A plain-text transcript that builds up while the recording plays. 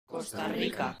Costa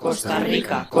Rica, Costa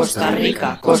Rica, Costa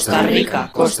Rica, Costa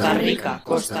Rica, Costa Rica,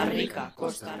 Costa Rica,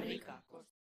 Costa Rica.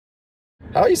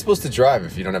 How are you supposed to drive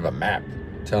if you don't have a map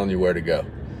telling you where to go?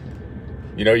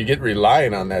 You know, you get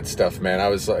relying on that stuff, man. I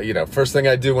was, first thing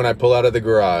I do when I pull out of the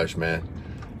garage, man,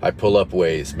 I pull up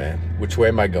Waze, man. Which way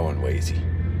am I going, Waze?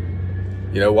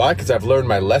 You know why? Because I've learned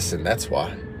my lesson, that's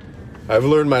why. I've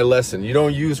learned my lesson. You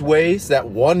don't use Waze, that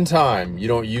one time you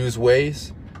don't use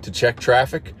Waze to check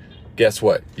traffic, guess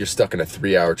what? You're stuck in a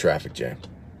 3-hour traffic jam.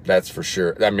 That's for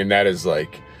sure. I mean, that is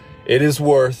like, it is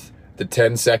worth the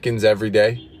 10 seconds every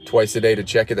day, twice a day to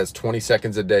check it. That's 20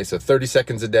 seconds a day. So 30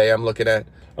 seconds a day I'm looking at.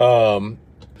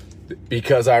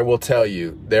 Because I will tell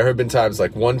you, there have been times,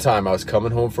 like one time I was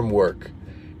coming home from work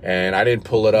and I didn't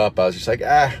pull it up. I was just like,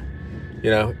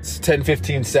 it's 10,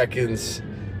 15 seconds,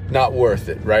 not worth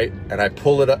it, right? And I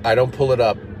pull it up, I don't pull it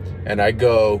up, and I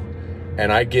go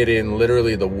and I get in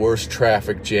literally the worst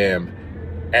traffic jam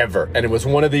ever. And it was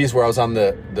one of these where I was on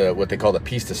the what they call the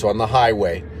pista, so on the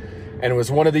highway. And it was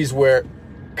one of these where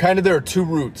kind of there are two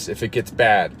routes if it gets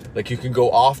bad. Like you can go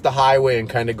off the highway and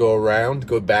kind of go around,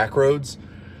 go back roads.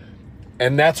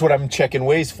 And that's what I'm checking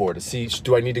Waze for, to see,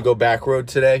 do I need to go back road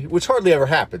today? Which hardly ever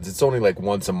happens. It's only like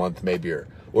once a month maybe,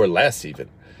 or less even.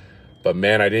 But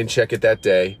man, I didn't check it that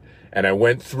day. And I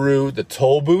went through the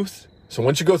toll booth. So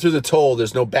once you go through the toll,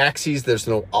 there's no backsies, there's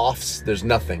no offs, there's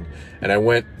nothing. And I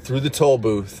went through the toll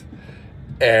booth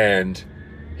and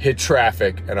hit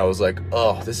traffic. And I was like,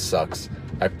 oh, this sucks.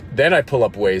 Then I pull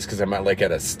up Waze because I'm at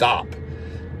a stop.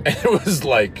 And it was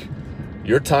like,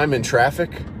 your time in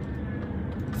traffic,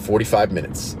 45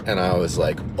 minutes. And I was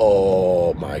like,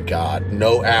 oh my God,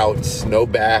 no outs, no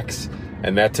backs.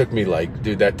 And that took me like,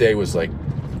 dude, that day was like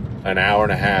an hour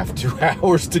and a half, 2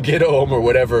 hours to get home or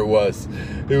whatever it was.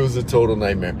 It was a total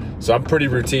nightmare. So I'm pretty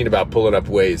routine about pulling up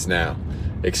Waze now.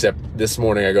 Except this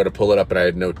morning I go to pull it up and I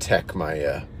had no tech.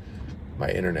 My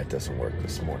internet doesn't work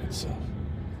this morning, so.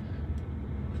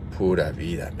 Pura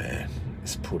vida, man.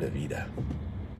 It's pura vida.